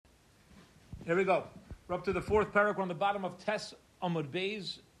Here we go. We're up to the fourth parak. We're on the bottom of Tes Amud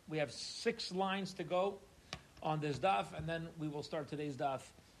Beis. We have 6 lines to go on this daf, and then we will start today's daf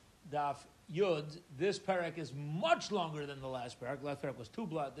Yud. This parak is much longer than the last parak. The last parak was 2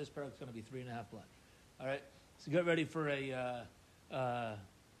 blot. This parak is going to be 3.5 blot. All right? So get ready for a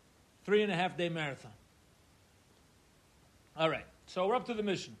 3.5 day marathon. All right. So we're up to the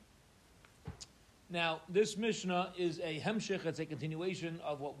Mishnah. Now, this Mishnah is a hemshich. It's a continuation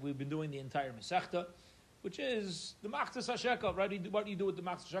of what we've been doing the entire Masechta, which is the Machzis HaShekel, right? What do you do with the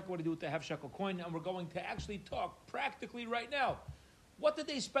Machzis HaShekel? What do you do with the half shekel coin? And we're going to actually talk practically right now. What did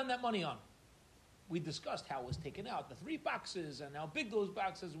they spend that money on? We discussed how it was taken out, the 3 boxes, and how big those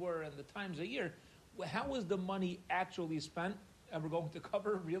boxes were, and the times a year. How was the money actually spent? And we're going to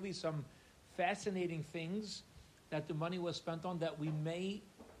cover really some fascinating things that the money was spent on that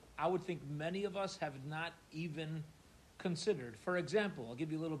I would think many of us have not even considered. For example, I'll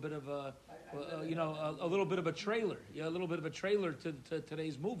give you a little bit of a little bit of a trailer. A little bit of a trailer to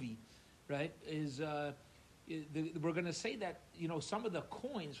today's movie, right? We're going to say that some of the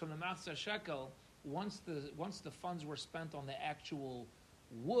coins from the Machzis HaShekel, once the funds were spent on the actual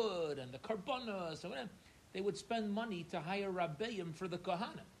wood and the karbonos, they would spend money to hire rabbeim for the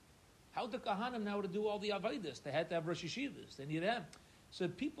kahanim. How the kahanim now to do all the avodas? They had to have rosh yeshivas. They needed them. So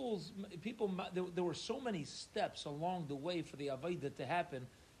there were so many steps along the way for the avodah to happen,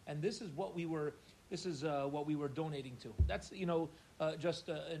 and this is what we were donating to. That's just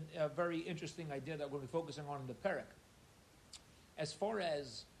a very interesting idea that we'll be focusing on in the parak. As far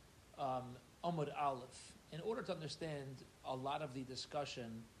as Amud Aleph, in order to understand a lot of the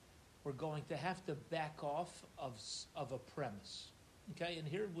discussion, we're going to have to back off of a premise. Okay, and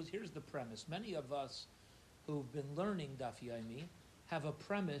here's the premise. Many of us who've been learning Daf Yomi have a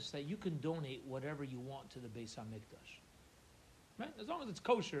premise that you can donate whatever you want to the Beis HaMikdash, right? As long as it's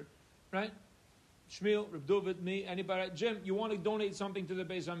kosher, right? Shmuel, Reb David, me, anybody. Jim, you want to donate something to the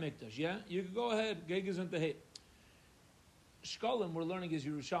Beis HaMikdash? Yeah, you can go ahead. Geg isn't the hate. Shkolim, we're learning is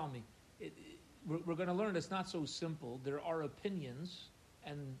Yerushalmi. We're going to learn it's not so simple. There are opinions,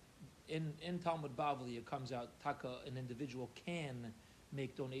 and in Talmud Bavli it comes out taka an individual can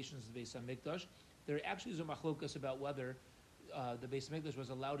make donations to the Beis HaMikdash. There actually is a machlokas about whether the Beis HaMikdash was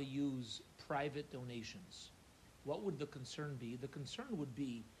allowed to use private donations. What would the concern be? The concern would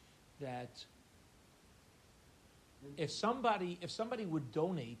be that if somebody would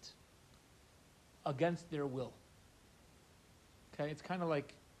donate against their will, okay, it's kind of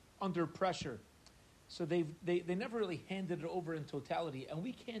like under pressure. So they never really handed it over in totality, and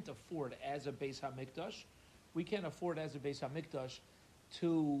we can't afford as a Beis HaMikdash,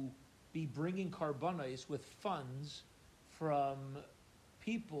 to be bringing karbanos with funds from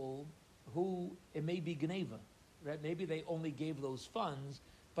people who it may be gneva, right? Maybe they only gave those funds,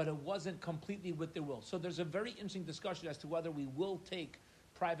 but it wasn't completely with their will. So there's a very interesting discussion as to whether we will take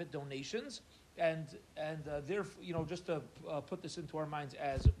private donations, and therefore, just to put this into our minds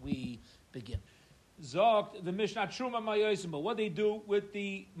as we begin. Zog the Mishnah Truma Mayosim. What they do with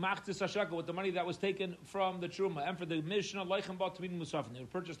the Machzis HaShekel, with the money that was taken from the Truma, and for the Mishnah Leichem Bat Tmin Musafin, they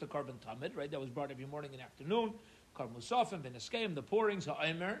would purchase the carbon tamid, right? That was brought every morning and afternoon. Carbon Musafin, Veneskeim, the pourings,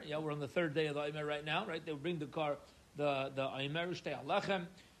 Ha'aymer. Yeah, we're on the 3rd day of the Aymer right now, right? They would bring the Aymer Shtei HaLechem,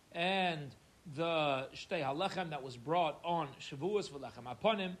 and the Shtei HaLechem that was brought on Shavuos V'Lechem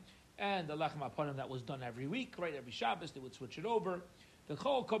Aponim, and the Lechem Aponim that was done every week, right? Every Shabbos they would switch it over. The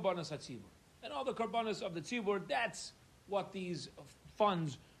Chol Karbanos HaTzibur. And all the karbanos of the tzibur, that's what these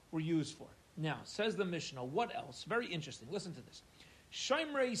funds were used for. Now, says the Mishnah, what else? Very interesting. Listen to this.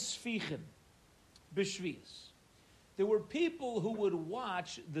 Shomrei Sfichin b'Shvius. There were people who would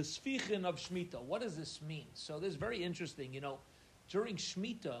watch the Sfichin of Shemitah. What does this mean? So this is very interesting. During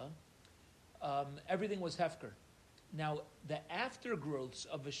Shemitah, everything was hefker. Now, the aftergrowths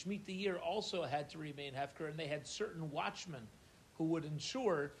of a Shemitah year also had to remain hefker, and they had certain watchmen who would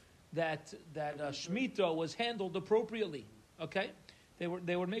ensure that Shemitah was handled appropriately. Okay, they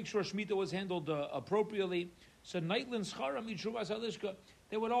would make sure Shemitah was handled appropriately. So Naitlin Schara Mitrumas Halishka,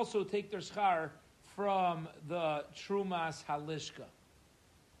 they would also take their schar from the Trumas Halishka.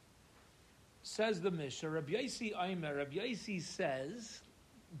 Says the Mishnah, Rabbi Yaisi Aimer. Rabbi Yaisi says,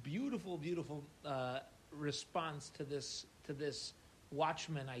 beautiful response to this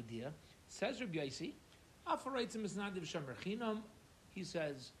watchman idea. Says Rabbi Yaisi, Afaraitzim is not Shomer Chinam. He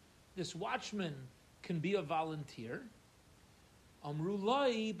says, this watchman can be a volunteer.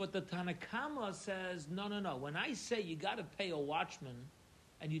 Amrulai, but the Tanakama says, no. When I say you got to pay a watchman,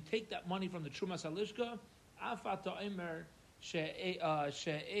 and you take that money from the Trumas Halishka, Afata Imer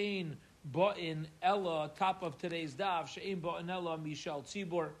she'ein ba'in ella, top of today's daf, she'ein ba'in ella mishal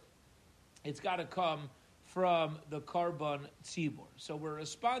tzibor. it's got to come from the Karban Tzibur. So we're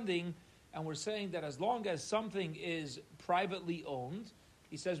responding and we're saying that as long as something is privately owned,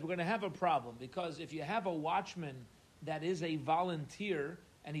 he says we're going to have a problem, because if you have a watchman that is a volunteer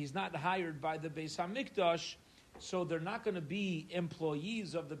and he's not hired by the Beis HaMikdash, so they're not going to be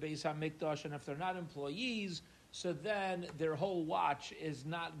employees of the Beis HaMikdash, and if they're not employees, so then their whole watch is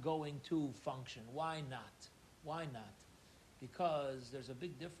not going to function. Why not? Why not? Because there's a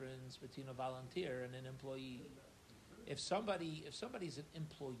big difference between a volunteer and an employee. If somebody's an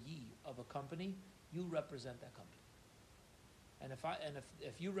employee of a company, you represent that company. And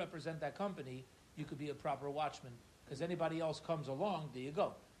if you represent that company, you could be a proper watchman, because anybody else comes along, there you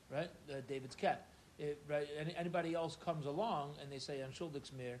go, right? David's cat. Right? Anybody else comes along and they say,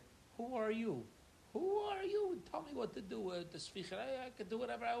 "Anshuldik Mir, who are you? Who are you? Tell me what to do with the sficha. I could do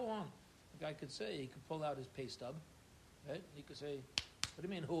whatever I want." The guy could say, he could pull out his pay stub, right? He could say, "What do you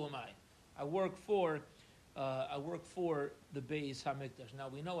mean? Who am I? I work for the Beis Hamikdash." Now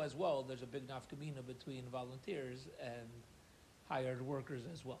we know as well there's a big nafkamina between volunteers and hired workers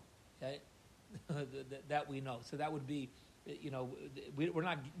as well. Okay, that we know. So that would be, we're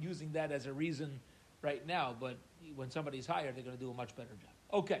not using that as a reason right now, but when somebody's hired, they're going to do a much better job.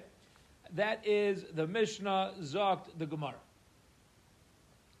 Okay, that is the Mishnah Zokt the Gemara.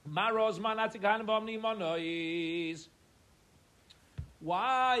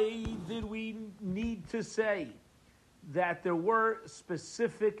 Why did we need to say that there were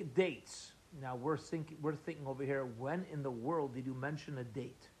specific dates? Now we're thinking over here, when in the world did you mention a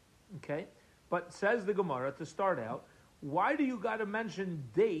date? Okay, but says the Gemara to start out, why do you got to mention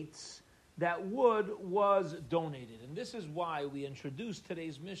dates that wood was donated? And this is why we introduced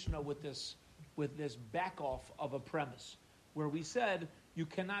today's Mishnah with this back off of a premise, where we said you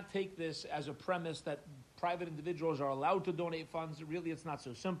cannot take this as a premise that private individuals are allowed to donate funds. Really, it's not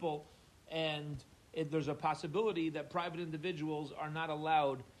so simple, and there's a possibility that private individuals are not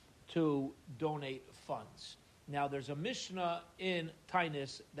allowed to donate funds. Now, there's a Mishnah in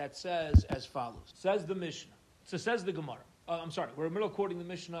Tainus that says as follows. Says the Mishnah. So says the Gemara. We're in the middle of quoting the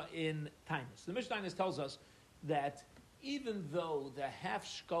Mishnah in Tainus. The Mishnah Tainus tells us that even though the half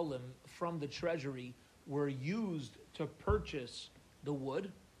shkolim from the treasury were used to purchase the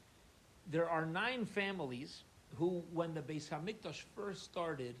wood, there are 9 families who, when the Beis HaMikdash first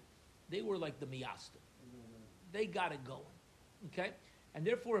started, they were like the miyasta. They got it going. Okay? And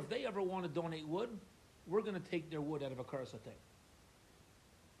therefore, if they ever want to donate wood, we're going to take their wood out of a karasateh.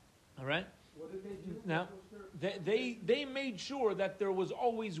 All right? What did they do? Now, they made sure that there was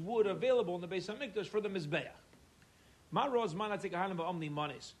always wood available in the Beis HaMikdash for the Mizbeach.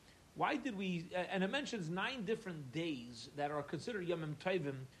 Why did we, and it mentions 9 different days that are considered Yomim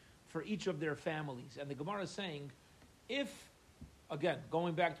Tovim for each of their families. And the Gemara is saying, if, again,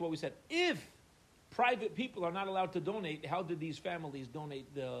 going back to what we said, if private people are not allowed to donate, how did these families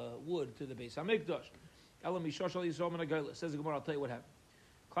donate the wood to the Beis HaMikdash? Says the Gemara, I'll tell you what happened.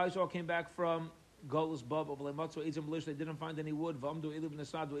 Klal Yisrael came back from Golus Bab of Lematzo Eitzim Belish. They didn't find any wood. Now,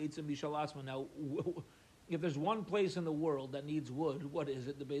 if there's one place in the world that needs wood, what is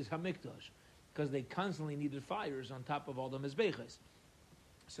it? The Beis HaMikdash, because they constantly needed fires on top of all the mizbeches.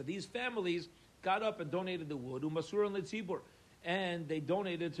 So these families got up and donated the wood, umasur and letzibur, and they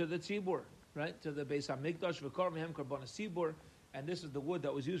donated to the tzibur, right, to the Beis HaMikdash. V'kar mehem karbana tzibur, and this is the wood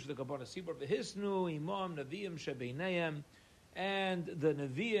that was used for the karbana tzibur. V'hisnu imam neviim shebeineim. And the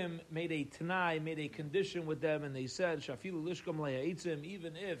Nevi'im made a Tanai, made a condition with them, and they said, Shafilu lishkam le'a'itzim,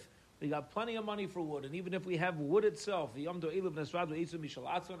 even if we got plenty of money for wood, and even if we have wood itself, and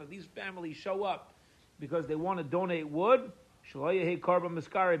these families show up because they want to donate wood,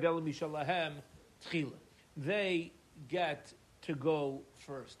 they get to go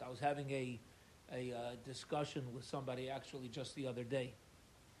first. I was having a discussion with somebody actually just the other day.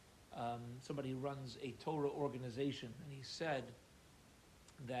 Somebody who runs a Torah organization, and he said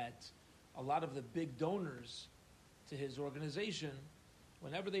that a lot of the big donors to his organization,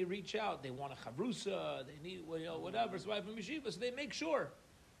 whenever they reach out, they want a chavrusa, they need whatever, so they make sure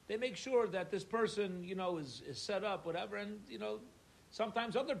that this person is set up, whatever, and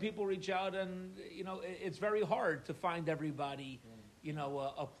sometimes other people reach out, and it's very hard to find everybody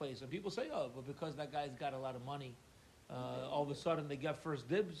a place, and people say, oh, but because that guy's got a lot of money, all of a sudden they get first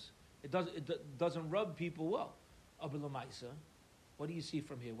dibs. It doesn't rub people well. Abu Lamaisa, what do you see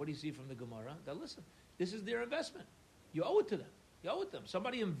from here? What do you see from the Gemara? That listen, this is their investment. You owe it to them. You owe it to them.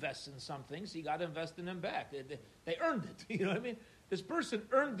 Somebody invests in something, so you got to invest in them back. They earned it. You know what I mean? This person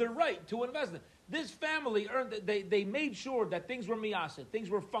earned the right to invest in it. This family earned it. They made sure that things were miyaseh, things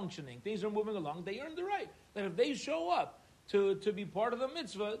were functioning, things were moving along. They earned the right that if they show up to be part of the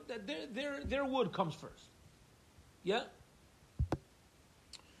mitzvah, that their wood comes first. Yeah?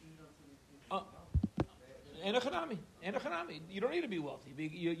 Enochanami. You don't need to be wealthy.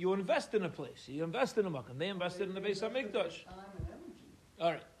 You invest in a place. You invest in a makom. They invested in the Beis Hamikdash.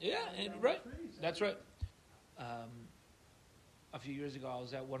 All right. Yeah, right. That's right. A few years ago, I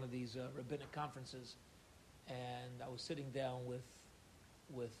was at one of these rabbinic conferences, and I was sitting down with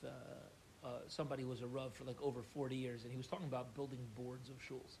somebody who was a Rav for like over 40 years, and he was talking about building boards of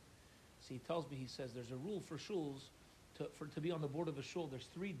shuls. So he tells me, he says, there's a rule for shuls, to be on the board of a shul, there's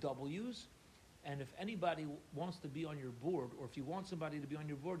 3 W's, and if anybody wants to be on your board, or if you want somebody to be on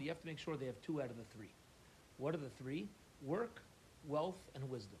your board, you have to make sure they have 2 out of the 3. What are the 3? Work, wealth, and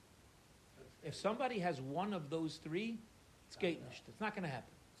wisdom. If somebody has one of those 3, it's gaitnish. It's not going to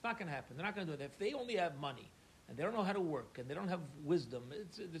happen. It's not going to happen. They're not going to do it. If they only have money and they don't know how to work and they don't have wisdom,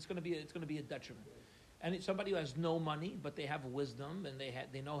 it's going to be a detriment. And it's somebody who has no money but they have wisdom and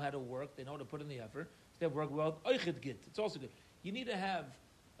they know how to work, they know how to put in the effort. So they have work well. It's also good. You need to have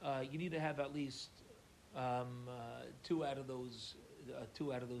at least 2 out of those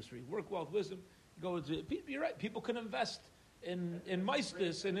 3. Work, wealth, wisdom. You're right. People can invest in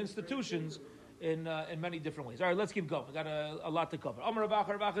meistis and institutions in many different ways. All right, let's keep going. We got a lot to cover. Amar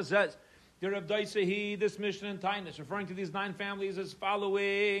Rav says, "The Rav Daisahi, this mission in Tainus, referring to these 9 families as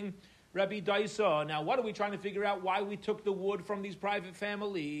following Rabbi Daisa." Now, what are we trying to figure out? Why we took the wood from these private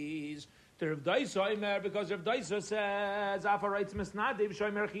families? The Rav Daisa, because Rav Daisa says, "Afaraitz misnadev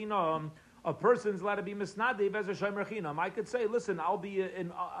shomer chinam." A person's allowed to be misnadev as a shomer chinam. I could say, "Listen, I'll be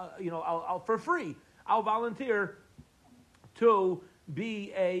I'll for free. I'll volunteer to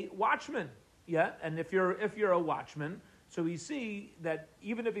be a watchman." Yeah, and if you're a watchman, so we see that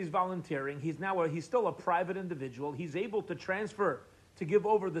even if he's volunteering, he's still a private individual. He's able to transfer, to give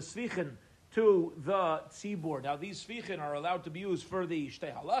over the svichen to the tzibur. Now these svichen are allowed to be used for the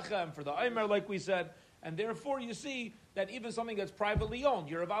shtei halacha and for the aimer, like we said, and therefore you see that even something that's privately owned,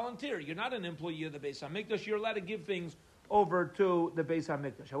 you're a volunteer. You're not an employee of the Beis Hamikdash. You're allowed to give things over to the Beis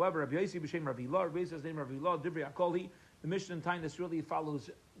Hamikdash. However, Rabbi Yossi b'shem Rabbi Ilah, Rabbi Yossi name Rabbi Ilah, Divrei Akoli, the Mishnah in Tainus really follows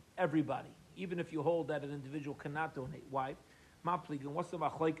everybody, even if you hold that an individual cannot donate. Why? Maplig, and what's the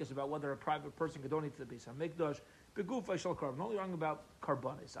machlokes about whether a private person can donate to the Beis Hamikdash? Begufa shel karban. Only wrong about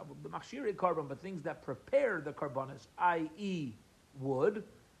karbanis. The machshirei karban, but things that prepare the karbanis, i.e., wood.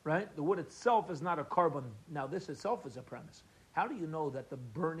 Right? The wood itself is not a carbon. Now, this itself is a premise. How do you know that the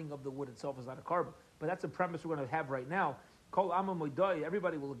burning of the wood itself is not a carbon? But that's a premise we're going to have right now. Kol amma moidai.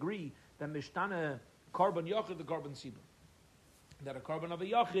 Everybody will agree that mishtana carbon yachid, the carbon sibur, that a carbon of a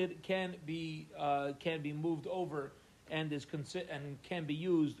yachid can be moved over and can be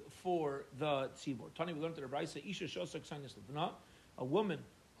used for the tzibur. Tani, we learned that the Brisa isha shosak saynis levna, a woman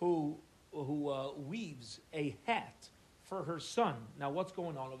who weaves a hat for her son. Now, what's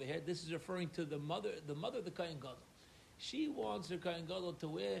going on over here? This is referring to the mother, the Kohen Gadol. She wants her Kohen Gadol to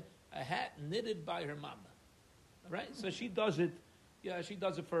wear a hat knitted by her mama, right? So she does it. Yeah, she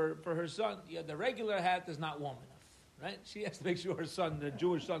does it for her son. Yeah, the regular hat is not warm enough, right? She has to make sure her son, the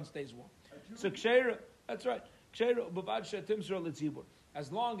Jewish son, stays warm. So kshera, that's right. Kshera bavad shetim sur letzibur.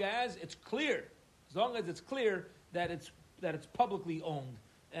 As long as it's clear that it's publicly owned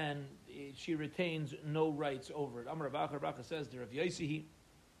and she retains no rights over it. Amar Rav Acha says the Rav Yossi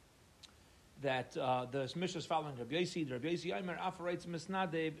that the Mishnah is following Rav Yossi. The Rav Yossi Aimer operates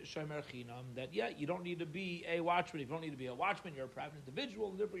misnadev shomer chinam. That you don't need to be a watchman. If you don't need to be a watchman, you're a private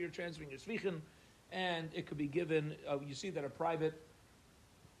individual. Therefore, you're transferring your svichen, and it could be given. You see that a private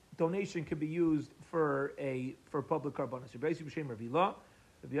donation can be used for public karbanos. Rav Yossi b'shem Rav Ilah.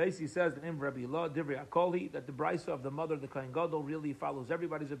 Rabbi Yossi says the name of Rabbi Ilah, Divrei Akoli, that the brisa of the mother, the Kohen Gadol, really follows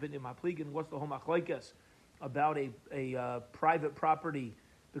everybody's opinion. Mapligin, what's the whole machlokes about a private property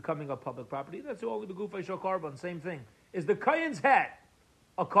becoming a public property? That's only begufay shel karban. Same thing. Is the Kohen's hat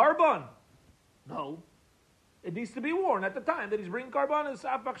a karban? No. It needs to be worn at the time that he's bringing karbanos.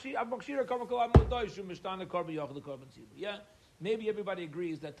 Yeah. Maybe everybody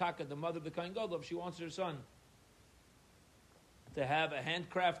agrees that Taka, the mother of the Kohen Gadol, if she wants her son to have a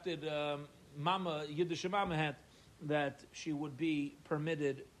handcrafted mama, Yiddish mama hat, that she would be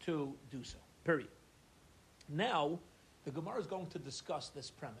permitted to do so. Period. Now, the Gemara is going to discuss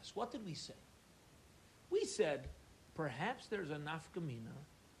this premise. What did we say? We said, perhaps there's a nafkamina,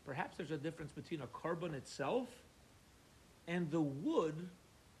 perhaps there's a difference between a carbon itself and the wood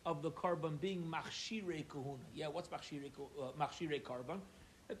of the carbon being machshirei kahuna. Yeah, what's machshirei carbon?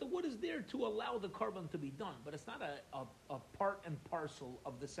 That the wood is there to allow the carbon to be done, but it's not a part and parcel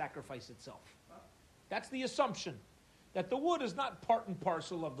of the sacrifice itself. That's the assumption, that the wood is not part and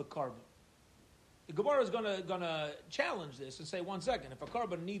parcel of the carbon. The Gemara is gonna challenge this and say, 1 second, if a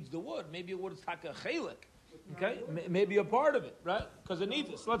carbon needs the wood, maybe it would take a chelik, okay? Maybe a part of it, right? Because it needs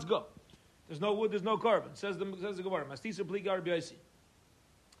it. So let's go. There's no wood, there's no carbon. Says the Gemara. Mastisa pliga Rabbi Yosi.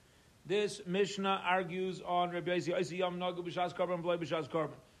 This Mishnah argues on Rabbi Yosi. Yosi yom nagu b'shas carbon, v'loy b'shas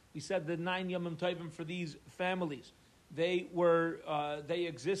carbon. We said the 9 yomim tovim for these families. They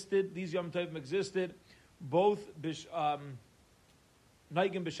existed. These yom tovim existed. Both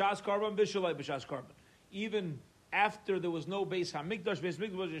Naigim b'shas carbon, b'shalai b'shas carbon. Even after there was no Beis Hamikdash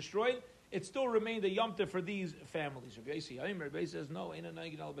was destroyed, it still remained a Yom Tov for these families. Rabbi Yosi says no, ain't a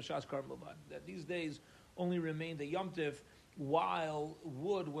Naigin al b'shas carbon. That these days only remained a Yom Tov while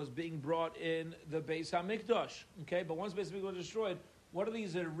wood was being brought in the Beis Hamikdash. Okay, but once Beis Hamikdash was destroyed, what are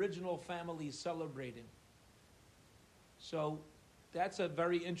these original families celebrating? So that's a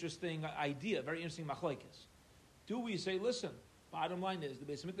very interesting idea, very interesting machlokes. Do we say, listen, bottom line is the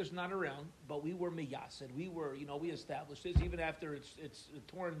Beis Hamikdash is not around, but we were miyased. We were, we established this. Even after it's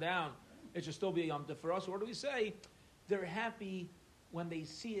torn down, it should still be a Yom Tov for us. Or do we say they're happy when they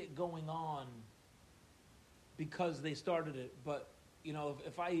see it going on because they started it? But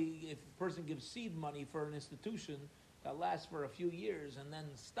if a person gives seed money for an institution that lasts for a few years and then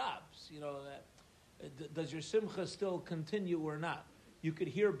stops, does your simcha still continue or not? You could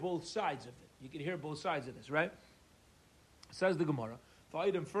hear both sides of it. You could hear both sides of this, right? Says the Gemara.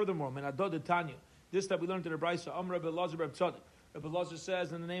 Furthermore, Tanya, this that we learned in the Brisa, Amr Rabbi Elazar Reb Tzadok. Rabbi Elazar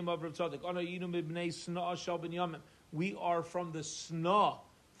says in the name of Reb Tzadok, Ana Yinu Mibnei Snah Shal Binyamin. We are from the Snah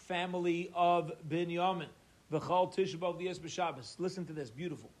family of Binyamin. V'chal Tisha B'av v'yes b'Shabbos. Listen to this,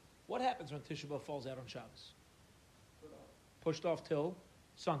 beautiful. What happens when Tisha B'av falls out on Shabbos? Pushed off till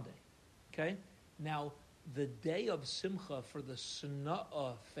Sunday. Okay? Now, the day of Simcha for the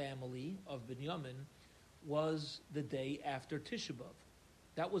Snah family of Binyamin was the day after Tisha B'av.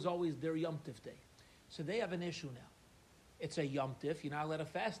 That was always their Yom Tif day. So they have an issue now. It's a Yom Tif. You're not allowed to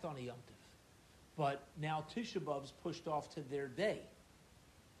fast on a Yom Tif. But now Tisha B'av's pushed off to their day.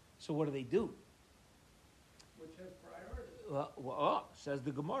 So what do? Which has priority. Says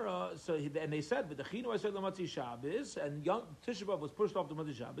the Gemara. And they said, "V'dachinu asay l'matzi Shabbos," and Tisha B'av was pushed off to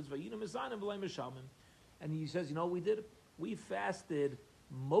Matzi Shabbos. V'yinu misanim v'lay mishalmim. And he says, we did. We fasted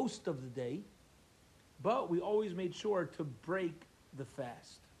most of the day, but we always made sure to break the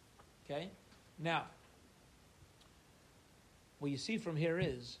fast. Okay? Now, what you see from here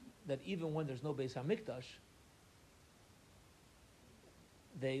is that even when there's no Beis HaMikdash,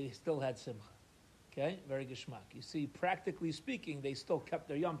 they still had Simcha. Okay? Very geschmack. You see, practically speaking, they still kept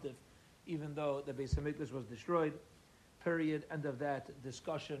their Yom Tov, even though the Beis HaMikdash was destroyed. Period. End of that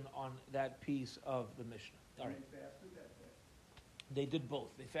discussion on that piece of the Mishnah. All right. They did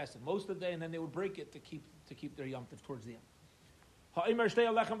both. They fasted most of the day, and then they would break it to keep their Yom Tov towards the end.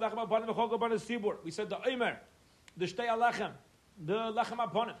 We said the Omer, the Shtei Alechem, the Lechem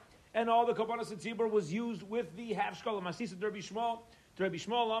Aponim, and all the Kabbanas Tzibur was used with the half shkala. Masisa Rabbi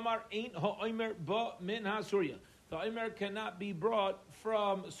Shmuel Amar ain't ha'Omer ba min ha'Surya. The Omer cannot be brought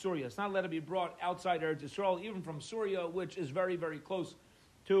from Syria. It's not allowed to be brought outside Eretz Yisrael, even from Syria, which is very, very close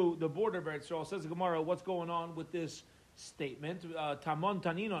to the border of Eretz Yisrael. Says the Gemara, what's going on with this statement? Tamon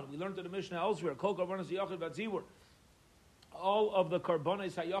Taninon. We learned in the Mishnah elsewhere. Kol Karbonos Yachid Batzibur. All of the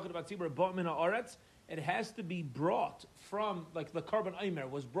Karbonos Yachid Batzibur bought min ha'aretz. It has to be brought from, like the carbon Omer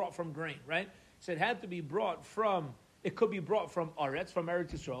was brought from grain, right? So it had to be brought from. It could be brought from Aretz, from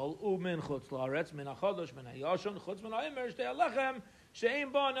Eretz Yisrael, u'min chutz la'aretz, min ha'chadosh, min ha'yashon, chutz min ha'omer, shtei alechem,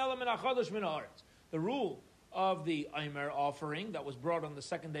 she'ein bon ela min ha'chadosh, min ha'aretz. The rule of the Omer offering that was brought on the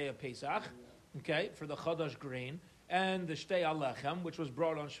second day of Pesach, okay, for the chadosh grain, and the shtei alechem, which was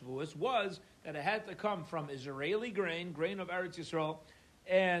brought on Shavuos, was that it had to come from Israeli grain of Eretz Yisrael,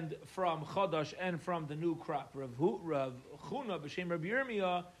 and from chadosh, and from the new crop. Rav Chuna, b'shem Rabbi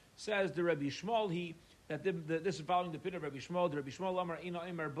Yirmiyah, says the Rabbi Shmuel, that this is following the pin of Rabbi Shmuel. The Rabbi Shmuel Amar Ina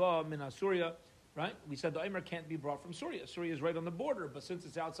Omer Ba Min Syria, right? We said the Omer can't be brought from Syria. Syria is right on the border, but since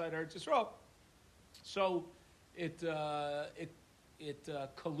it's outside Eretz Yisrael, so it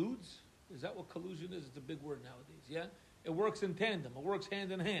colludes. Is that what collusion is? It's a big word nowadays. Yeah, it works in tandem. It works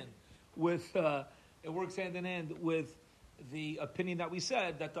hand in hand with the opinion that we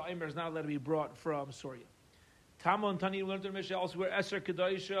said that the Omer is not allowed to be brought from Syria. Tamon Tani learned in Mishnah elsewhere. Eser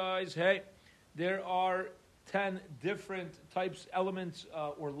Kedosha is hey. There are 10 different types, elements,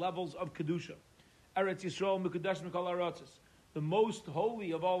 or levels of Kedusha. Eretz Yisrael, Mekudash Mikol Aratzis. The most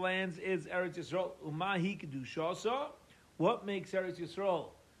holy of all lands is Eretz Yisrael. Umahi Kedushasa. What makes Eretz Yisrael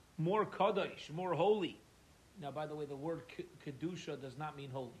more Kadosh, more holy? Now, by the way, the word Kedusha does not mean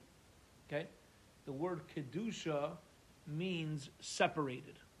holy. Okay? The word Kedusha means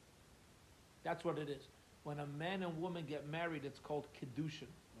separated. That's what it is. When a man and woman get married, it's called Kiddushin.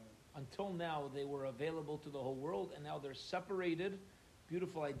 Until now, they were available to the whole world, and now they're separated.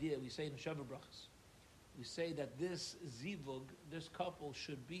 Beautiful idea. We say in Shabbat Brachas. We say that this zivug, this couple,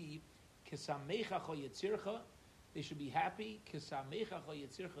 should be Kisamecha Cho Yitzircha. They should be happy. Kisamecha Cho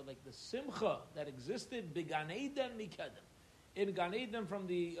Yitzircha, like the simcha that existed Began Eden Mikedem. In Gan Eden from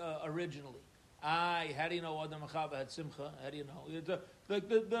the originally. How do you know Adam and Chava had simcha? How do you know?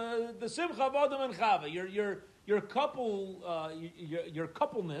 The simcha of Adam and Chava. Your couple, your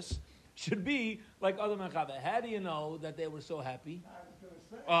coupleness should be like Adam and Chava. How do you know that they were so happy?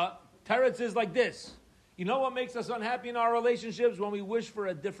 Teretz is like this. You know what makes us unhappy in our relationships? When we wish for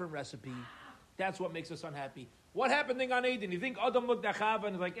a different recipe. That's what makes us unhappy. What happened in Gan Eden? You think Adam looked at Chava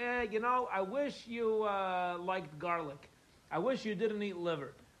and was like, I wish you liked garlic. I wish you didn't eat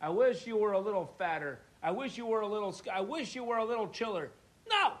liver. I wish you were a little fatter. I wish you were a little chiller.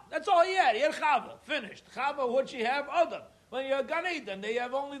 No, that's all he had. He had Chava. Finished. Chava, what'd she have? Adam. When you have Gan Eden, they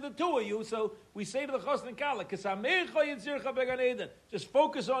have only the two of you. So we say to the Chosn Kala, just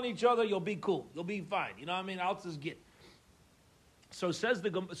focus on each other. You'll be cool. You'll be fine. You know what I mean? Else is get. So says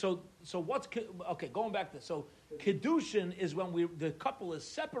so what's okay? Going back to this. So Kiddushin is when the couple is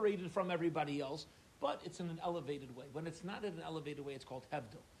separated from everybody else. But it's in an elevated way. When it's not in an elevated way, it's called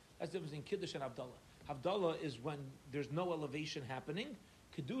Hevdil. That's the difference in Kiddush and Havdalah. Havdalah is when there's no elevation happening.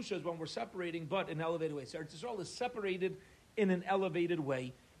 Kedusha is when we're separating, but in an elevated way. So Eretz Yisrael is separated in an elevated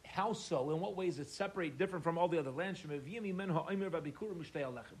way. How so? In what ways it separate different from all the other lands? They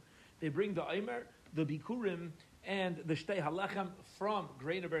bring the Aimer, the Bikurim, and the Shtei Halechem from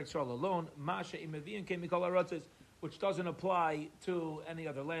grain of Eretz Yisrael alone. Masha Imevian came Mikol Aratzes, which doesn't apply to any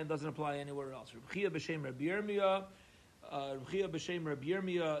other land, doesn't apply anywhere else. Reb Chia b'shem Rabbi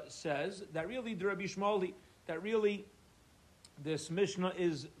Yirmiyah says that really the Rabbi Shmoli, that really this Mishnah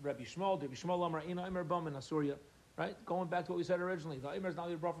is Rabbi Shmuel. Rabbi Shmuel Amar Ina Imer Bam in Assyria, right? Going back to what we said originally, the Imer is not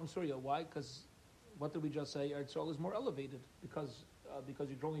even brought from Syria. Why? Because what did we just say? Eretz Yisrael is more elevated because you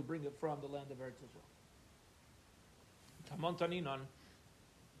can only bring it from the land of Eretz Yisrael. Taman Taninan.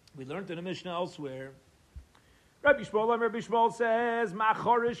 We learned in the Mishnah elsewhere. Rabbi Shmuel says,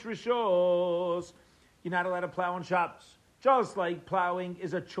 Machorish Rishos. You're not allowed to plow on Shabbos. Just like plowing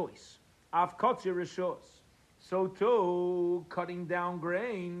is a choice. Af Kotzer Rishos. So too, cutting down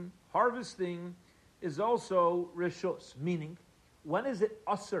grain, harvesting, is also Rishos. Meaning, when is it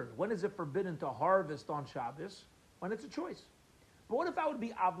usher? When is it forbidden to harvest on Shabbos? When it's a choice. But what if I would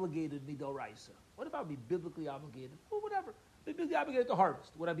be obligated, midoraisa? What if I would be biblically obligated? Or whatever. Biblically obligated to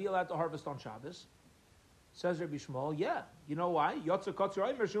harvest. Would I be allowed to harvest on Shabbos? Says Rabbi Shmuel, yeah. You know why? Yotzer kotzer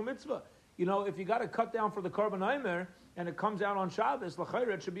aimer shu mitzvah. You know, if you got to cut down for the carbon aimer and it comes out on Shabbos,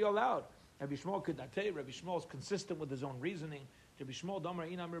 l'chayra, it should be allowed. Rabbi Shmuel could not tell you. Rabbi Shmuel is consistent with his own reasoning. Rabbi Shmuel damar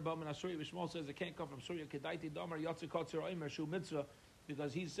inam rabam and Assyria. Rabbi Shmuel says it can't come from Surya. Kedaiti damar yotzer kotzer aimer shu mitzvah,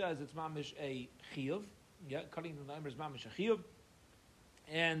 because he says it's mamish a chiyuv. Yeah, cutting the aimer is mamish a chiyuv,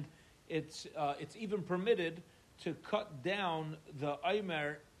 and it's even permitted to cut down the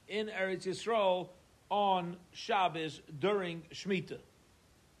aimer in Eretz Yisrael on Shabbos during Shemitah.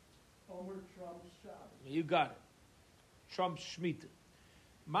 Over Trump's Shabbos. You got it. Trump's Shemitah.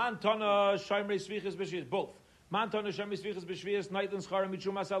 Mantana Shaimrei Svichas B'Shvias. Both. Mantana Shaimrei Svichas B'Shvias. Naitlin Schara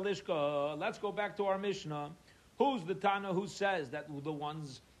Michumas Alishka. Let's go back to our Mishnah. Who's the Tana who says that the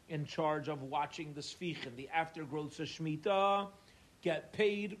ones in charge of watching the Svichim, the aftergrowths of Shemitah, get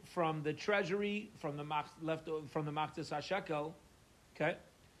paid from the treasury, from the Machzis HaShekel? Okay?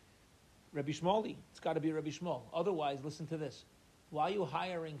 Rabbi Shmoli, it's got to be Rabbi Shmuel. Otherwise, listen to this. Why are you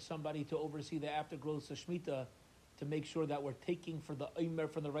hiring somebody to oversee the aftergrowths of Shemitah to make sure that we're taking for the Omer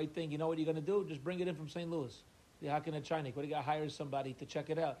from the right thing? You know what you're going to do? Just bring it in from St. Louis. The Hakan Chainik. What do you got to hire somebody to check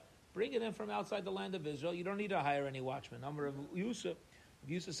it out? Bring it in from outside the land of Israel. You don't need to hire any watchmen. Amar of Yusuf.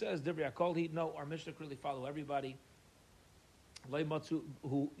 Yusuf says, Divri Akol He. No, our Mishnah really follow everybody. Leimatzu,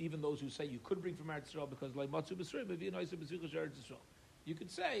 who even those who say you could bring from Eretz Yisrael because Leimatzu B'Srei B'Viyanoisa B'Zichus Eretz Yisrael. You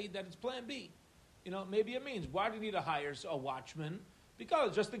could say that it's plan B. You know, maybe it means, why do you need to hire a watchman?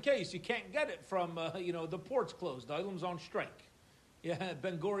 Because just in case you can't get it from, the port's closed. The Ilam's on strike. Yeah,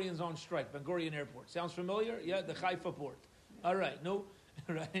 Ben Gurion's on strike. Ben Gurion Airport. Sounds familiar? Yeah, the Haifa port. All right, no,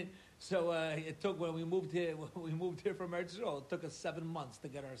 right? So it took, when we moved here from Eretz Yisrael, it took us 7 months to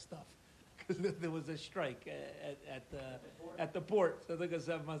get our stuff. Because there was a strike at the port. So it took us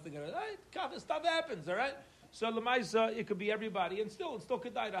 7 months to get it. All right, stuff happens, all right? So Lamaisa, it could be everybody, and still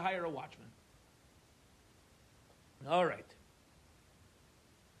could die to hire a watchman. All right.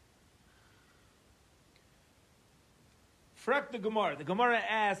 Frek the Gemara. The Gemara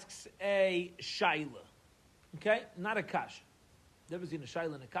asks a shaila. Okay? Not a kasha. The difference between a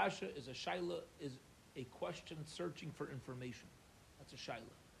shaila and a kasha is a shaila is a question searching for information. That's a shaila.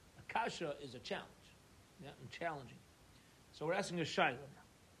 A kasha is a challenge, and challenging. So we're asking a shaila now.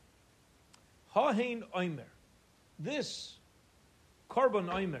 Hahein oimer. This korban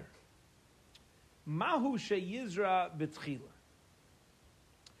oimer. Mahu sheyizra betchila.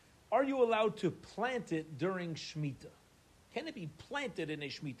 Are you allowed to plant it during Shemitah? Can it be planted in a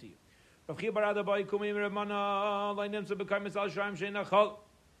Shemitah?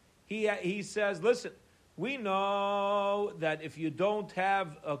 He says, listen, we know that if you don't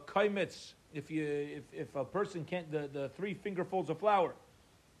have a kaimitz, if a person can't, the 3 fingerfuls of flour,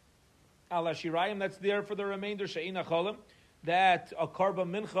 ala shirayim, that's there for the remainder, she'ina cholim, that a karba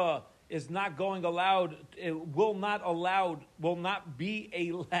mincha is not going allowed, it will not be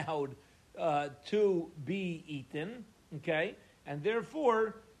allowed to be eaten, okay? And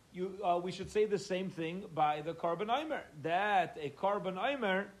therefore, we should say the same thing by the korban omer, that a korban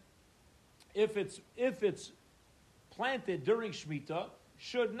omer, if it's planted during Shemitah,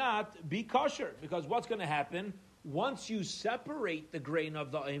 should not be kosher, because what's going to happen, once you separate the grain of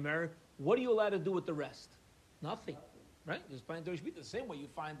the omer, what are you allowed to do with the rest? Nothing. Right? Just planted during Shemitah, the same way you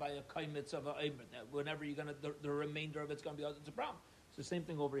find by a kaimitz of a omer, that whenever you're going to, the remainder of it's going to be, it's a problem. It's the same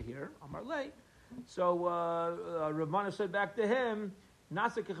thing over here, Amar Lei. So Rav Mana said back to him, you're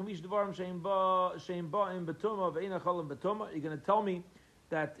going to tell me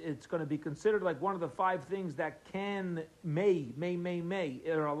that it's going to be considered like one of the 5 things that may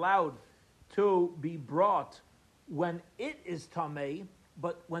are allowed to be brought when it is tamei,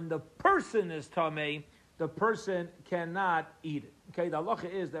 but when the person is tamei, the person cannot eat it. Okay, the halacha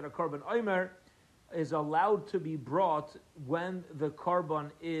is that a korban omer is allowed to be brought when the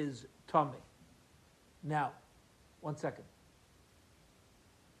korban is tamei. Now, 1 second.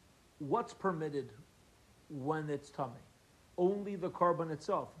 What's permitted when it's tamei? Only the korban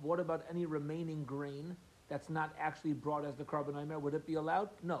itself. What about any remaining grain that's not actually brought as the korban omer? Would it be allowed?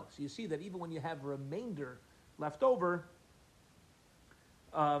 No. So you see that even when you have remainder left over,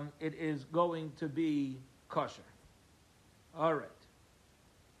 it is going to be kosher. All right.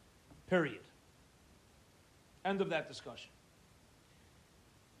 Period. End of that discussion.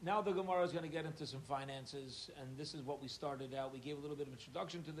 Now the Gemara is going to get into some finances, and this is what we started out. We gave a little bit of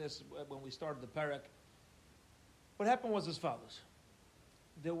introduction to this when we started the parak. What happened was as follows.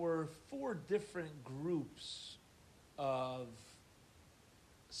 There were 4 different groups of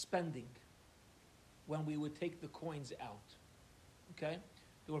spending when we would take the coins out. Okay?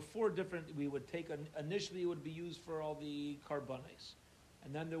 There were 4 different, we would take, initially it would be used for all the carbonates.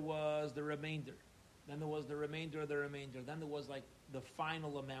 And then there was the remainder. Then there was the remainder of the remainder. Then there was like the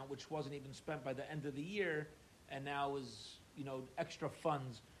final amount, which wasn't even spent by the end of the year, and now is, extra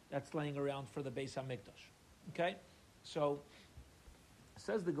funds that's laying around for the Beis HaMikdash. Okay? So,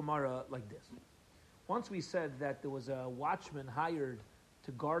 says the Gemara like this. Once we said that there was a watchman hired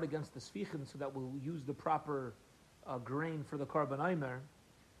to guard against the sfichen so that we'll use the proper grain for the korban omer,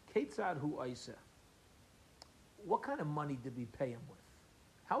 Ketzad hu oiseh. What kind of money did we pay him with?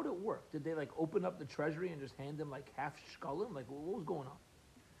 How did it work? Did they open up the treasury and just hand him half shkalim? What was going on?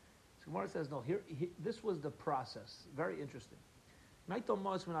 So Gemara says, no, here, this was the process. Very interesting.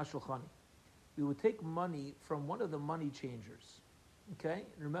 We would take money from one of the money changers. Okay?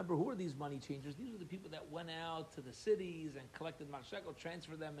 And remember, who are these money changers? These were the people that went out to the cities and collected mashshekel,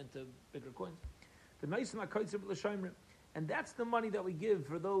 transferred them into bigger coins. And that's the money that we give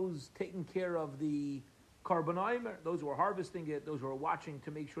for those taking care of the korban omer, those who are harvesting it, those who are watching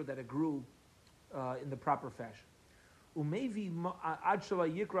to make sure that it grew in the proper fashion. Before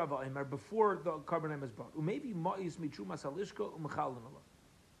the korban omer is brought.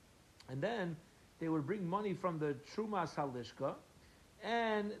 And then they would bring money from the Trumas Halishka,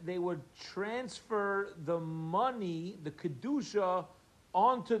 and they would transfer the money, the Kedusha,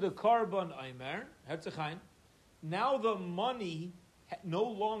 onto the korban omer. Herzechain. Now the money no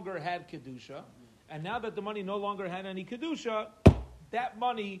longer had Kedusha, and now that the money no longer had any Kedusha, that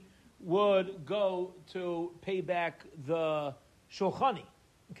money would go to pay back the Shulchani.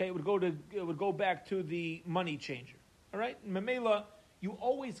 Okay, it would go back to the money changer. All right? Memela, you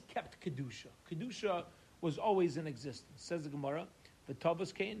always kept Kedusha. Kedusha was always in existence. Says the Gemara,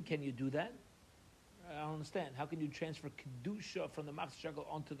 V'tavas Kain, can you do that? I don't understand. How can you transfer Kedusha from the Machzor Shekel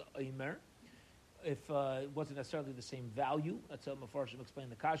onto the Omer if it wasn't necessarily the same value? That's how Mefarshim explain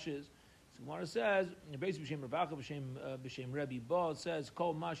the Kasha is. So Gemara says, basically B'Shem Ravacha, B'Shem Rebbe Ba, says,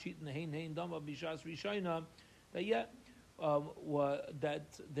 Kol Ma Shitin Hein Hein Dama B'Shas Rishayna,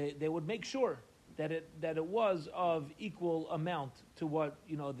 that they would make sure that it was of equal amount to what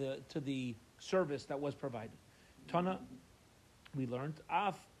to the service that was provided. Tana we learned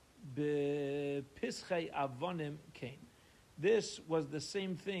af bepischei avonim kain. This was the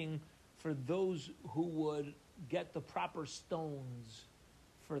same thing for those who would get the proper stones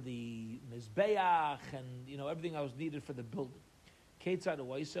for the mizbeach and everything that was needed for the building. Ketzad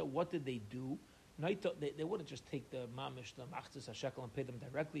Oisa, what did they do? They wouldn't just take the mamish, the machzis hashekel, and pay them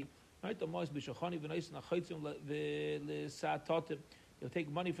directly. They'll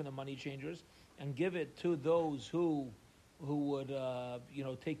take money from the money changers and give it to those who would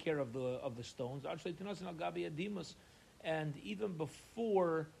take care of the stones. And even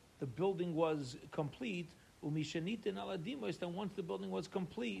before the building was complete, then once the building was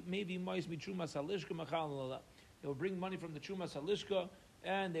complete, maybe they would bring money from the Trumas Halishka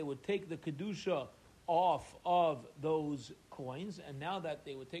and they would take the Kedusha off of those coins. And now that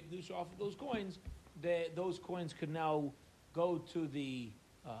they would take Kedusha off of those coins could now go to the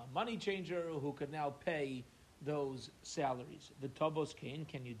money changer who could now pay those salaries. The Tabos Kain,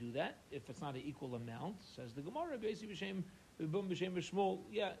 can you do that if it's not an equal amount? Says the Gemara,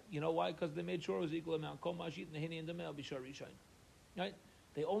 yeah, you know why? Because they made sure it was equal amount. Right?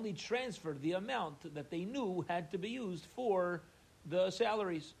 They only transferred the amount that they knew had to be used for the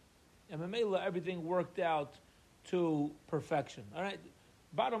salaries. And Mamela, everything worked out to perfection. All right?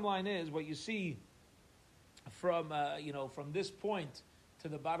 Bottom line is, what you see from this point to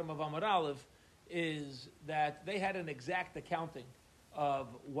the bottom of Amar Aleph is that they had an exact accounting of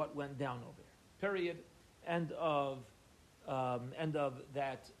what went down over there. Period. End of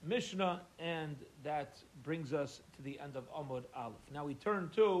that Mishnah, and that brings us to the end of Amud Aleph. Now we turn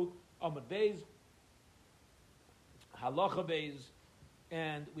to Amud Beis, Halacha Beis,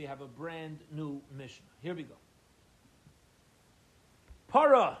 and we have a brand new Mishnah. Here we go.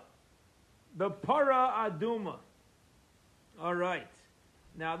 Para, the Para Aduma. All right.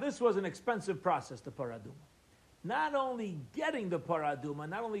 Now this was an expensive process, the Para Aduma. Not only getting the Para Aduma,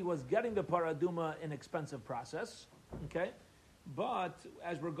 not only was getting the Para Aduma an expensive process, okay, but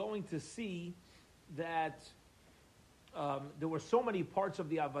as we're going to see that there were so many parts of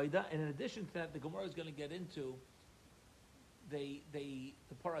the Avaida, and in addition to that, the Gemara is going to get into, the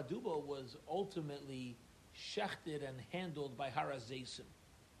Para Aduma was ultimately shechted and handled by Harazesim,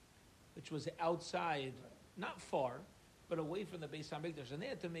 which was outside, not far, but away from the Beis HaMikdash, and they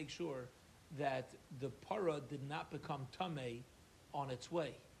had to make sure that the para did not become tamei on its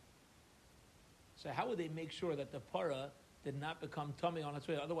way. So how would they make sure that the para did not become tamei on its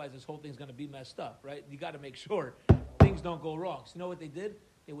way? Otherwise, this whole thing's going to be messed up, right? You got to make sure things don't go wrong. So you know what they did?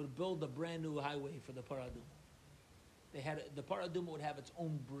 They would build a brand new highway for the Para Aduma. The Para Aduma would have its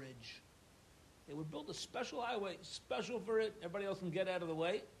own bridge. They would build a special highway, special for it. Everybody else can get out of the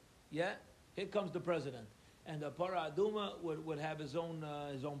way. Yeah, here comes the president. And the Para Aduma would have his own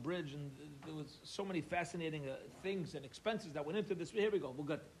bridge, and there was so many fascinating things and expenses that went into this. Here we go. We'll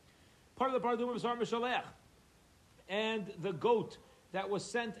get part of the Para Aduma was Har Mishalech, and the goat that was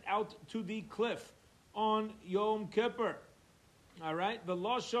sent out to the cliff on Yom Kippur. All right, the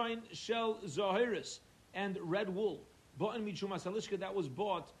Lashon Shel Zahiris and red wool, bought in Trumas Halishka, that was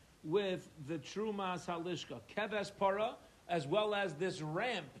bought with the Trumas Halishka, Keves Para, as well as this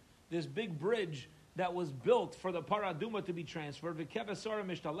ramp, this big bridge that was built for the Para Aduma to be transferred, the Kevesara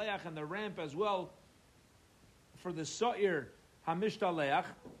Mishtaleach, and the ramp as well for the Sa'ir HaMishtaleach.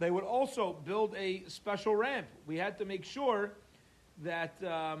 They would also build a special ramp. We had to make sure that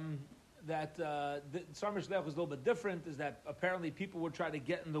the Sa'ir Mishtaleach was a little bit different, is that apparently people would try to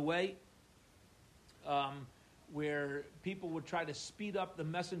get in the way, where people would try to speed up the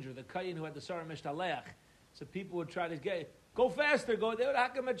messenger, the Kayin who had the Sa'ir Mishtaleach. So people would try to go faster, they would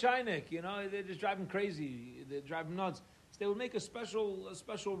hack him a chinik, they're just driving crazy, they're driving nuts. So they would make a special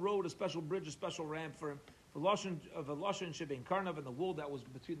road, a special bridge, a special ramp for Lashon Shebin Karnav, and the wool that was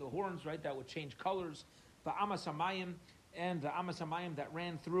between the horns, right, that would change colors. The Amas Hamayim, and the Amas Hamayim that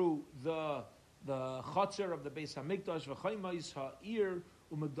ran through the Chatzar of the Beis HaMikdash, V'chaymais Ha'ir,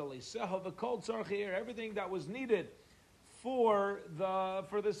 U'migdalei Seha, V'kol Tzarech Ha'ir, everything that was needed for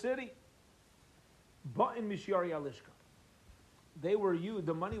the city. But in Mishyari Alishka,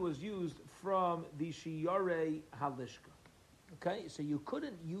 the money was used from the Shiyare Halishka. Okay, so you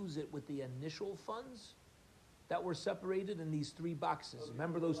couldn't use it with the initial funds that were separated in these three boxes.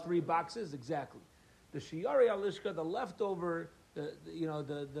 Remember those three boxes? Exactly. The Shiyare Halishka, the leftover,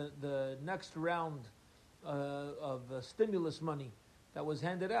 the next round of stimulus money that was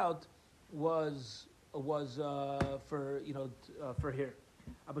handed out was for here.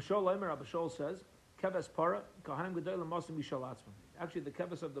 Abba Shaul says, Keves Para, Kahanim Gedolim Masim Bishal Atzman. Actually, the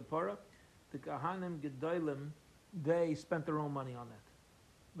Keves of the Para, the Kahanim Gedolim, they spent their own money on that.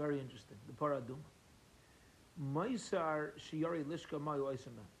 Very interesting. The Para Aduma. Maisar Shiari Lishka Mayu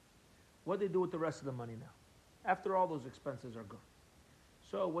Aisama. What do they do with the rest of the money now? After all those expenses are gone.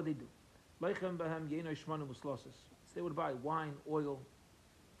 So what do they do? Leichem Bahem Yeno Shmanu Muslosis. They would buy wine, oil,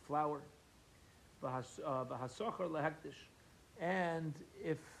 flour, Bahasachar Lehektish. And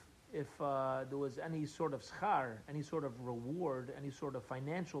if there was any sort of schar, any sort of reward, any sort of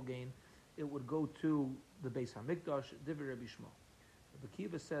financial gain, it would go to the Beis Hamikdash, Divrei Rabbi Shmuel. Rabbi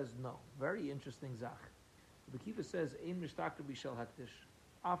Kiva says no. Very interesting zach. Rabbi Kiva says, Ein mishtakar bishal haktish,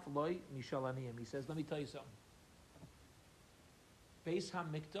 af loy mishal aniyim. He says, let me tell you something. Beis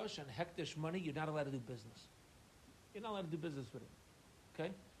Hamikdash and hektish money, you're not allowed to do business. You're not allowed to do business with it.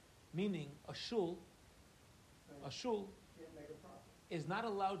 Okay? Meaning, a shul Can't make a profit. is not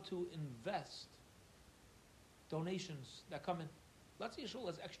allowed to invest donations that come in. Let's say a shul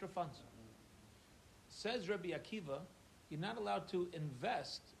has extra funds. Says Rabbi Akiva, you're not allowed to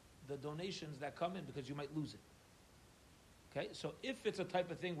invest the donations that come in because you might lose it. Okay, so if it's a type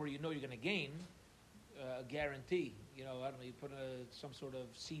of thing where you know you're going to gain, a guarantee, I don't know, you put some sort of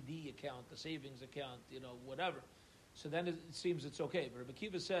CD account, a savings account, whatever. So then it seems it's okay. But Rabbi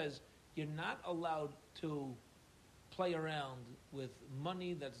Akiva says you're not allowed to play around with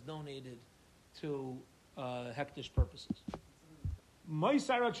money that's donated to hektish purposes.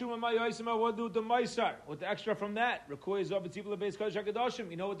 Maisar Achuma Mayoisima, what do the Maisar? With the extra from that? You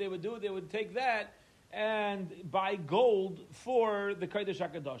know what they would do? They would take that and buy gold for the Kodesh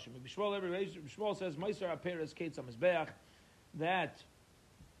HaKadoshim. Shmuel says, Maisar Aperes Ketz HaMizbeach, that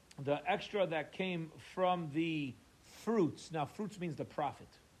the extra that came from the fruits, now fruits means the profit,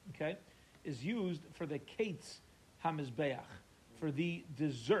 okay, is used for the Ketz HaMizbeach, for the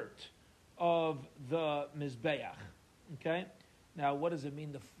dessert of the Mizbeach, okay? Now, what does it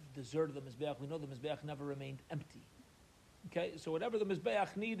mean, the dessert of the Mizbeach? We know the Mizbeach never remained empty. Okay, so whatever the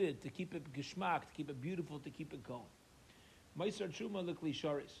Mizbeach needed to keep it geschmack, to keep it beautiful, to keep it going. Meiser Truma the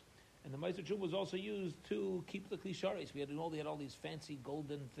Klisharis. And the Meiser Truma was also used to keep the Klisharis. They had all these fancy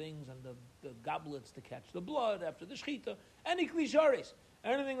golden things and the goblets to catch the blood after the Shechita. Any Klisharis,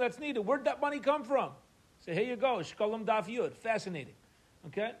 anything that's needed. Where'd that money come from? So here you go, Shkolam Daf Yud. Fascinating.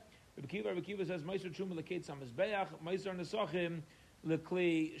 Okay? Rabbi Kiva says, Meiser Truma leketz hamizbeach, Meiser nesachim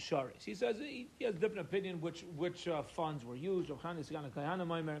lekli sharis. He says he has a different opinion which funds were used. Meiser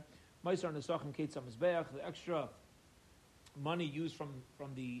nesachim ketz hamizbeach, the extra money used from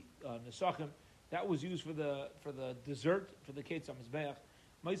the nesachim, that was used for the dessert, for the ketz hamizbeach.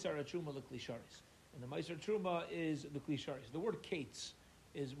 Meiser Truma lekli sharis. And the Meiser Truma is lekli sharis. The word ketz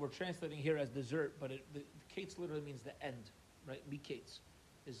we're translating here as dessert, but the ketz literally means the end, right? Miketz.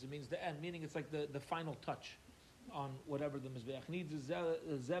 It means the end, meaning it's like the final touch on whatever the Mizbeach needs.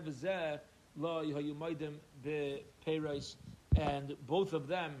 And both of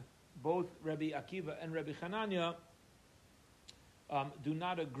them, both Rabbi Akiva and Rabbi Hanania, do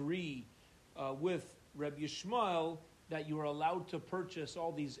not agree with Rabbi Yishmael that you are allowed to purchase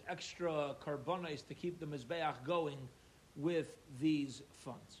all these extra carbonis to keep the Mizbeach going with these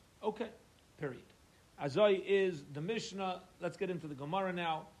funds. Okay, period. Azai is the Mishnah. Let's get into the Gemara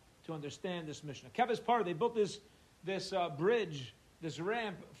now to understand this Mishnah. Keves Par, they built this bridge, this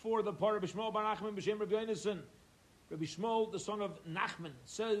ramp for the Par of Shmuel bar Nachman b'shem Rabbi Yonason. Rabbi Shmuel, the son of Nachman,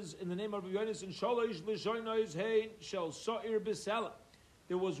 says in the name of Rabbi Yonason, Shalosh l'shoynois hein shel sa'ir b'sela.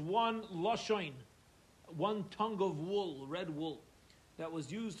 There was one lashoin, one tongue of wool, red wool, that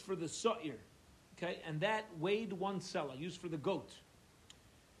was used for the sa'ir, okay, and that weighed one sela, used for the goat.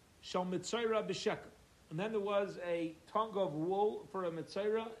 Shal mitzayra b'shekel. And then there was a tongue of wool for a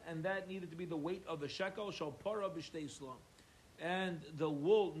mitzayra, and that needed to be the weight of a shekel, shal para b'shtei slom. And the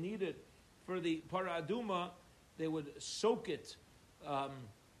wool needed for the para aduma, they would soak it,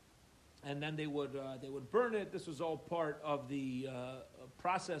 and then they would burn it. This was all part of the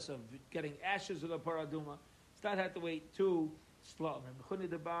process of getting ashes of the para aduma. So that had to wait 2 slom. And Mechuni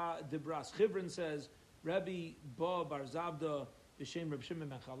Debras Chivrin says, Rabbi Ba Bar Zabda B'Shem Reb Shimon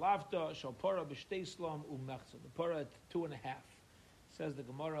ben Chalavta Shal Para B'Shtei Slom Umechza. The para at 2.5. Says the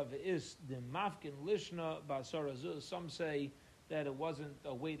Gemara Ve'is the Mafkin Lishna Ba'Sara Zuz. Some say that it wasn't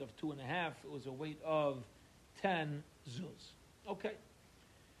a weight of 2.5. It was a weight of 10 zuz. Okay.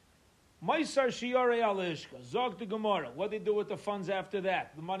 Maisar Shiare Alishka. Zog the Gemara. What did they do with the funds after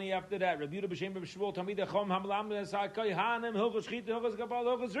that? The money after that. Rabbi Yehuda B'Shem Reb Shmuel Tamid Echom Hamlam Nesakay Hanem Hilchos Shchita Hilchos Gabal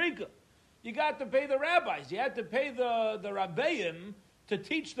Hilchos Rika. You got to pay the rabbis. You had to pay the rabbeim to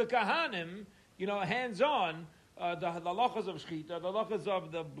teach the kahanim, hands-on, the halachas of shechita, the halachas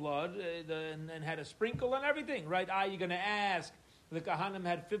of the blood, and had a sprinkle and everything, right? You're going to ask. The kahanim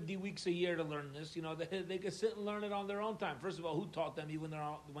had 50 weeks a year to learn this. They could sit and learn it on their own time. First of all, who taught them even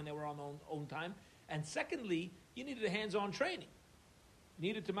when they were on their own time? And secondly, you needed a hands-on training.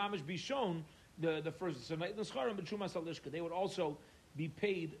 Needed to mamish be shown the first. So they would also be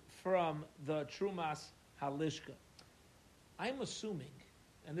paid from the Trumas Halishka. I'm assuming,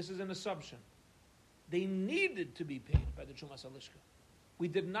 and this is an assumption, they needed to be paid by the Trumas Halishka. We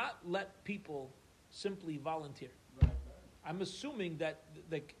did not let people simply volunteer. Right. I'm assuming that,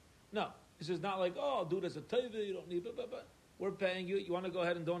 no, this is not like, oh, dude, as a teva, you don't need, but we're paying you. You want to go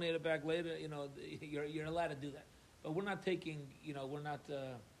ahead and donate it back later? You're allowed to do that. But we're not taking, we're not.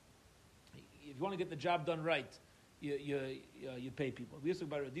 If you want to get the job done right, you pay people. We used to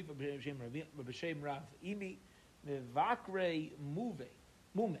buy Radifa b'shem Rav Imi mevakre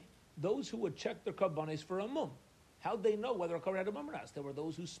mume. Those who would check their karbanis for a mum. How'd they know whether a karban had a mum or not? There were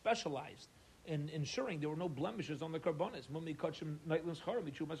those who specialized in ensuring there were no blemishes on the karbanis. Mumi kachim nightlands charim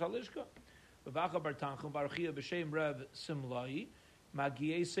michumas halishka. Bavacha bartanchum baruchia b'shem Rav Simlai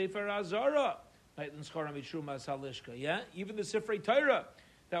magiye sefer azara. Yeah, even the Sifrei Torah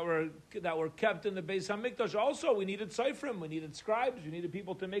that were kept in the Beis Hamikdash. Also, we needed Seifrim, we needed scribes, we needed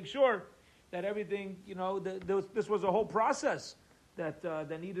people to make sure that everything. This was a whole process that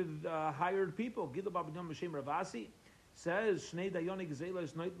needed hired people. Gidel Babinam B'Shem Ravasi says Shnei Dayonik Zela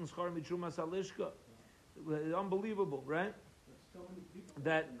is Noitin Schar Mitrumas Halishka. Unbelievable, right? So many people.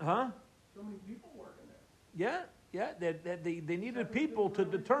 So many people working there. Yeah. They needed people to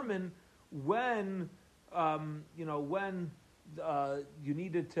determine when you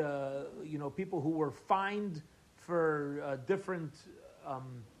needed to, people who were fined for different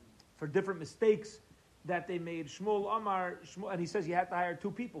mistakes that they made. Shmuel Amar, and he says you had to hire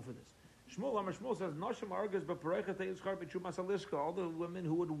 2 people for this. Shmuel Amar, Shmuel says, Noshim Argas b'parecha te'izchar b'chumas halishka, all the women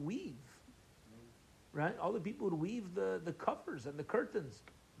who would weave, right? All the people who would weave the covers and the curtains,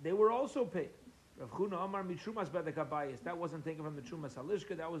 they were also paid. Rav Chuna Amar mitrumas bedek habayis. That wasn't taken from the Trumas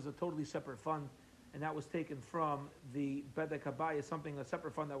Halishka. That was a totally separate fund, and that was taken from the bedek habayis, a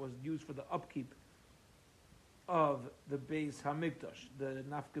separate fund that was used for the upkeep of the Beis Hamikdash. The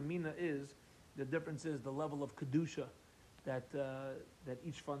nafkamina is the difference is the level of kedusha that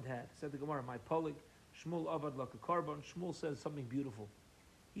each fund had. Said the Gemara, my polik Shmuel avad lakakarban. Shmuel says something beautiful.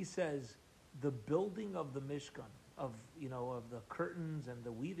 He says the building of the Mishkan, of the curtains and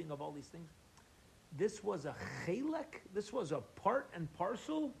the weaving of all these things. This was a chelek, this was a part and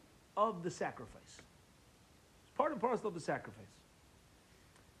parcel of the sacrifice. It's part and parcel of the sacrifice.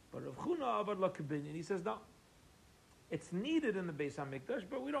 But Rav Chuna Avad Lakabinyan, he says, no, it's needed in the Beis HaMikdash,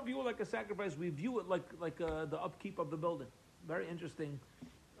 but we don't view it like a sacrifice, we view it like the upkeep of the building. Very interesting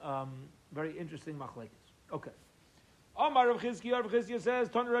machlekes. Okay. Amar Rav Chizkiya says,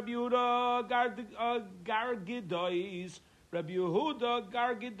 Ton Rabbi Yehuda Gargidois. Rabbi Yehuda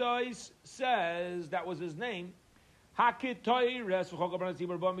Gargidois says, that was his name, Hakitoires,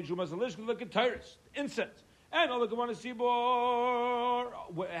 look at Tyrus, incense. And all the Gemara Sibor,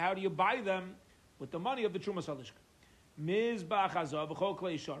 how do you buy them? With the money of the Trumas Halishka. Mizbach Hazav, Chol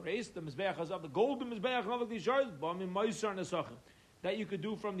Klei Shares, the Mizbeach Hazav, the golden Mizbeach Hazav, the Shares, Bami Moisar Nesachim. That you could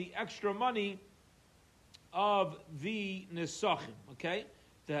do from the extra money of the Nesachim, okay?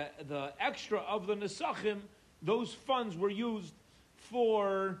 The extra of the Nesachim, those funds were used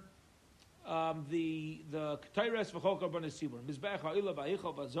for the Ketayres v'chol karban esibur. Mizbeach ha'ila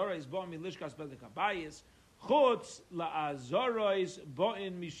v'hichol v'azorais bo'in milishkas bedek habayis chutz la'azorais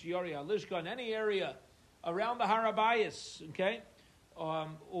bo'in mishiori halishka in any area around the Harabayis, okay?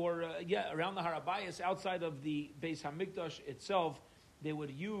 Around the Harabayis, outside of the Beis Hamikdash itself, they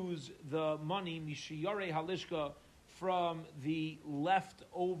would use the money mishiori halishka from the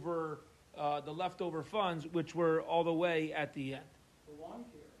leftover funds, which were all the way at the end. The lawn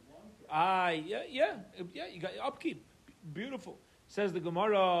care. Yeah. You got upkeep. Beautiful. Says the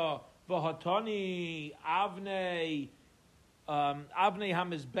Gemara, V'hatani Avnei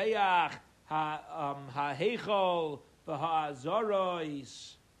Hamizbeach Ha'heichol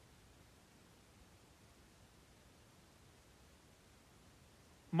V'ha'azarois.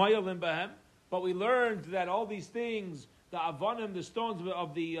 Mayalim Behem. But we learned that all these things, the avonim, the stones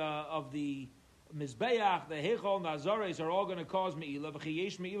of the mizbeach, the heichol, and the azares, are all going to cause me'ilah.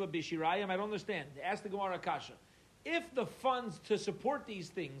 V'chiyesh me'ilah b'shirayim. I don't understand. Ask the Gemara Kasha. If the funds to support these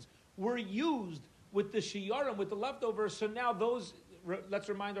things were used with the shiyarim, with the leftovers, so now those. Let's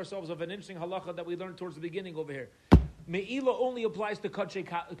remind ourselves of an interesting halacha that we learned towards the beginning over here. Me'ilah only applies to kachei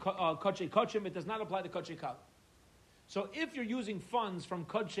kachim. It does not apply to kachei kalim. So if you're using funds from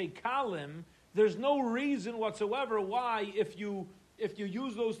kachei kalim, there's no reason whatsoever why, if you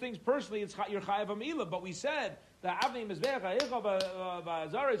use those things personally, you're chayav amila. But we said that avnei mizbeach,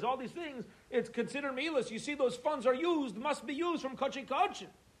 azaris, all these things, it's considered milas. You see, those funds are used, must be used from kachei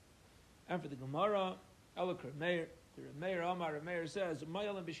kachim. And for the Gemara, Elokar Meir, the Meir Amar Meir says,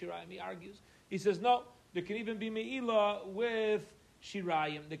 Mayalim b'shirayim. He argues. He says, no, there can even be meila with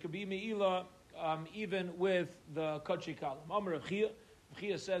shirayim. There could be meila even with the kachei kalim. Amar Rav Chia. Rav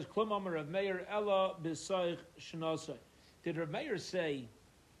Chia says, Klum Amar Rav Meir Ella b'soich shnasai. Did Rav Meir say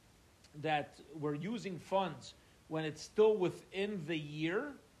that we're using funds when it's still within the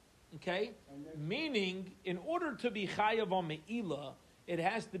year? Okay, meaning in order to be chayav on meila, it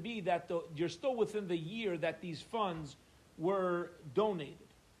has to be that you're still within the year that these funds were donated.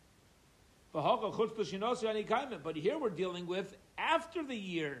 But here we're dealing with after the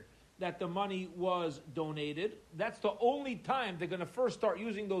year that the money was donated. That's the only time they're going to first start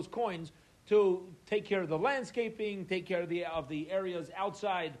using those coins to take care of the landscaping, take care of the areas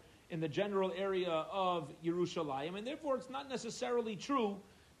outside in the general area of Yerushalayim, and therefore it's not necessarily true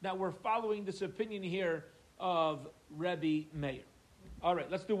that we're following this opinion here of Rebbe Meir. All right,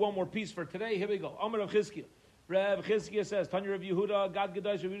 let's do one more piece for today. Here we go. Amar of Chizkiah. Reb Chizkiah says, Tanya Reb Yehuda, Gad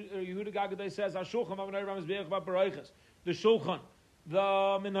Gedai, Yehuda Gad Gedai says, HaShulchan, Mavnei Ramas Be'ech V'Pareiches, the Shulchan, the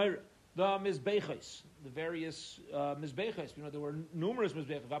Menorah, the Mizbeches, the various Mizbeches. You know, there were numerous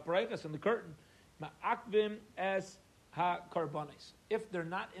Mizbeches, V'Pareiches, and the curtain. Ma'akvim es ha-karbanis. If they're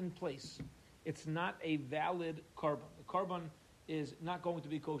not in place, it's not a valid carbon. The carbon is not going to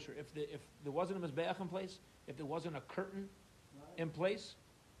be kosher. If there wasn't a mizbeach in place, if there wasn't a curtain in place,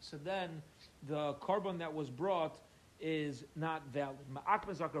 so then the carbon that was brought is not valid.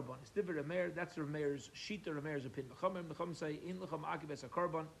 Ma'akmes ha-karbanis. Divrei Rameir, that's Rameir's shita, Rameir's opinion. Chachamim say in l'cham ma'akves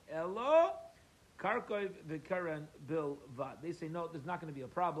ha-carbon elo karkov v'karen bilvad. They say no, there's not going to be a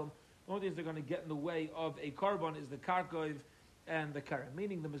problem. The only things that are going to get in the way of a carbon is the karkov and the karen.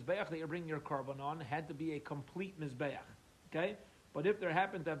 Meaning the mizbeach that you're bringing your carbon on had to be a complete mizbeach. Okay, but if there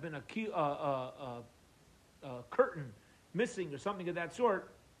happened to have been a curtain missing or something of that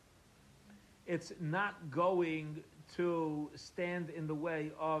sort, it's not going to stand in the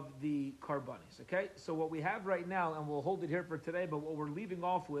way of the karbanis. Okay, so what we have right now, and we'll hold it here for today, but what we're leaving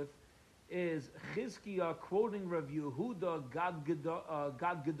off with is Chizkiah quoting Rav Yehuda Gad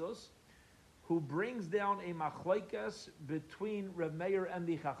Gedus, who brings down a machlokes between Rav Meir and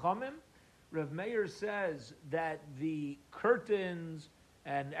the Chachamim. Rav Meir says that the curtains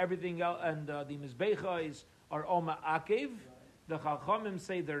and everything else, and the mizbechais are all ma'akev. The Chachamim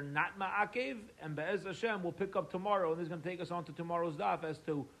say they're not ma'akev, and Be'ez Hashem will pick up tomorrow, and this is going to take us on to tomorrow's daf as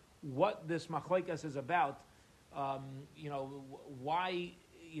to what this machlokes is about. Why?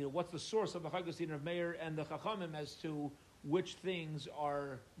 What's the source of the machlokes in Rav Meir and the Chachamim as to which things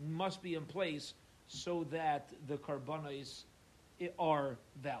must be in place so that the karbanos are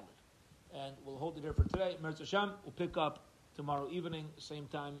valid. And we'll hold it here for today. Meretz Hashem, we'll pick up tomorrow evening, same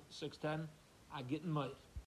time, 6:10. I get in mud.